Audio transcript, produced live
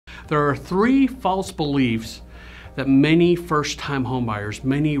There are three false beliefs that many first-time homebuyers,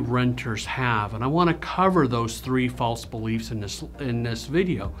 many renters have, and I want to cover those three false beliefs in this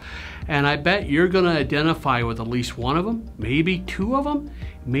video. And I bet you're going to identify with at least one of them, maybe two of them,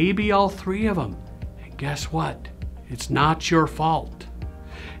 maybe all three of them. And guess what? It's not your fault.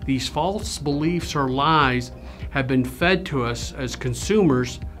 These false beliefs or lies have been fed to us as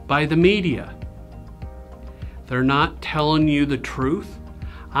consumers by the media. They're not telling you the truth.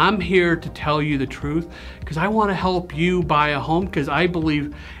 I'm here to tell you the truth because I want to help you buy a home, because I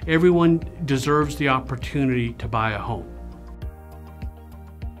believe everyone deserves the opportunity to buy a home.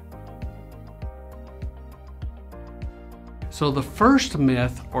 So the first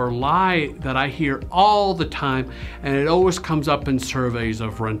myth or lie that I hear all the time, and it always comes up in surveys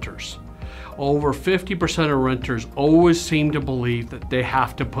of renters. Over 50% of renters always seem to believe that they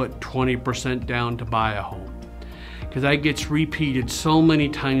have to put 20% down to buy a home. Because that gets repeated so many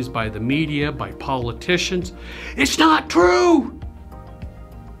times by the media, by politicians. It's not true!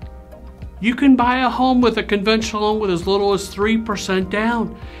 You can buy a home with a conventional loan with as little as 3%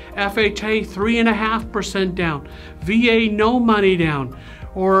 down. FHA, 3.5% down. VA, no money down.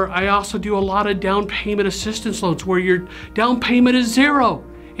 Or I also do a lot of down payment assistance loans where your down payment is zero.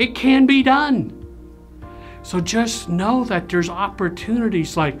 It can be done. So just know that there's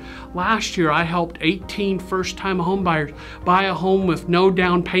opportunities. Like last year, I helped 18 first-time home buyers buy a home with no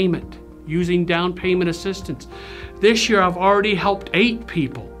down payment, using down payment assistance. This year, I've already helped 8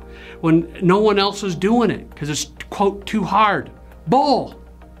 people when no one else is doing it because it's, quote, too hard. Bull!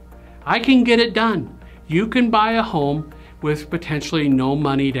 I can get it done. You can buy a home with potentially no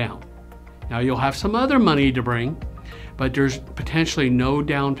money down. Now, you'll have some other money to bring, but there's potentially no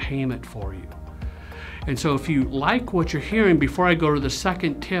down payment for you. And so if you like what you're hearing, before I go to the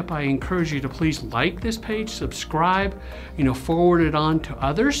second tip, I encourage you to please like this page, subscribe, forward it on to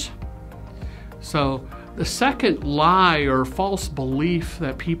others. So the second lie or false belief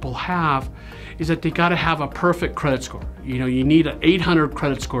that people have is that they got to have a perfect credit score. You need an 800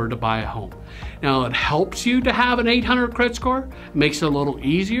 credit score to buy a home. Now, it helps you to have an 800 credit score, makes it a little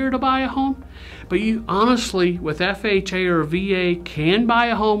easier to buy a home, but you honestly, with FHA or VA, can buy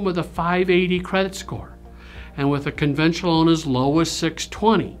a home with a 580 credit score and with a conventional loan as low as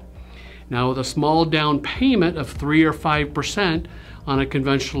 620. Now, with a small down payment of 3 or 5% on a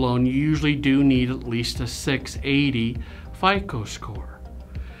conventional loan, you usually do need at least a 680 FICO score.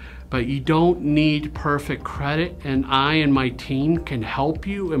 But you don't need perfect credit, and I and my team can help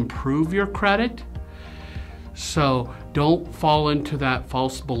you improve your credit. So don't fall into that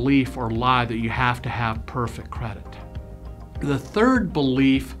false belief or lie that you have to have perfect credit. The third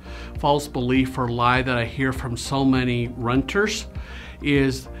belief, false belief or lie that I hear from so many renters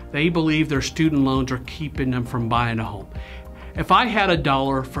is they believe their student loans are keeping them from buying a home. If I had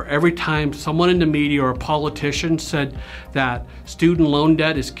 $1 for every time someone in the media or a politician said that student loan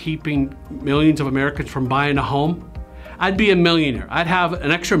debt is keeping millions of Americans from buying a home, I'd be a millionaire. I'd have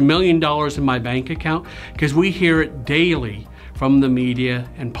an extra $1 million in my bank account, because we hear it daily from the media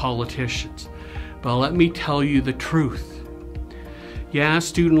and politicians. But let me tell you the truth. Yeah,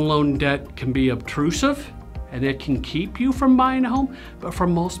 student loan debt can be obtrusive and it can keep you from buying a home, but for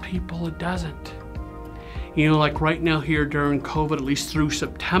most people it doesn't. Like right now here during COVID, at least through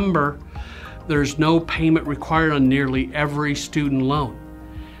September, there's no payment required on nearly every student loan.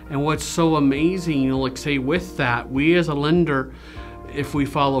 And what's so amazing, like say with that, we as a lender, if we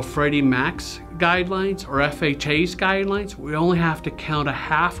follow Freddie Mac's guidelines or FHA's guidelines, we only have to count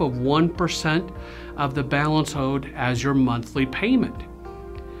 0.5% of the balance owed as your monthly payment.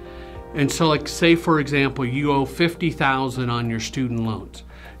 And so like say for example, you owe $50,000 on your student loans.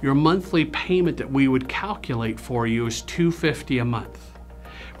 Your monthly payment that we would calculate for you is $250 a month.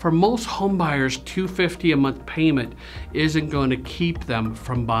 For most home buyers, $250 a month payment isn't going to keep them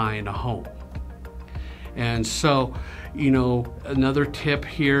from buying a home. And so, another tip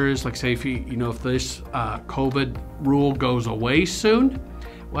here is like say if if this COVID rule goes away soon,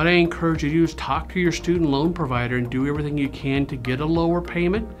 what I encourage you to do is talk to your student loan provider and do everything you can to get a lower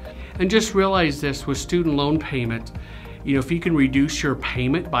payment. And just realize this with student loan payments, if you can reduce your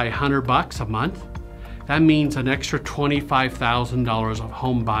payment by $100 a month, that means an extra $25,000 of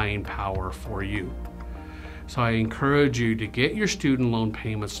home buying power for you. So I encourage you to get your student loan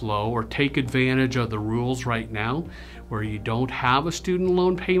payments low, or take advantage of the rules right now where you don't have a student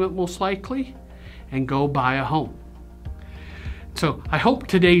loan payment most likely, and go buy a home. So I hope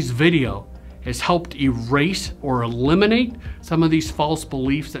today's video has helped erase or eliminate some of these false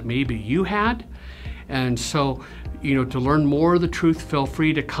beliefs that maybe you had. And so, to learn more of the truth, feel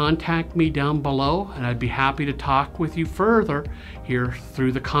free to contact me down below, and I'd be happy to talk with you further here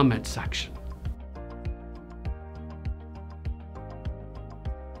through the comment section.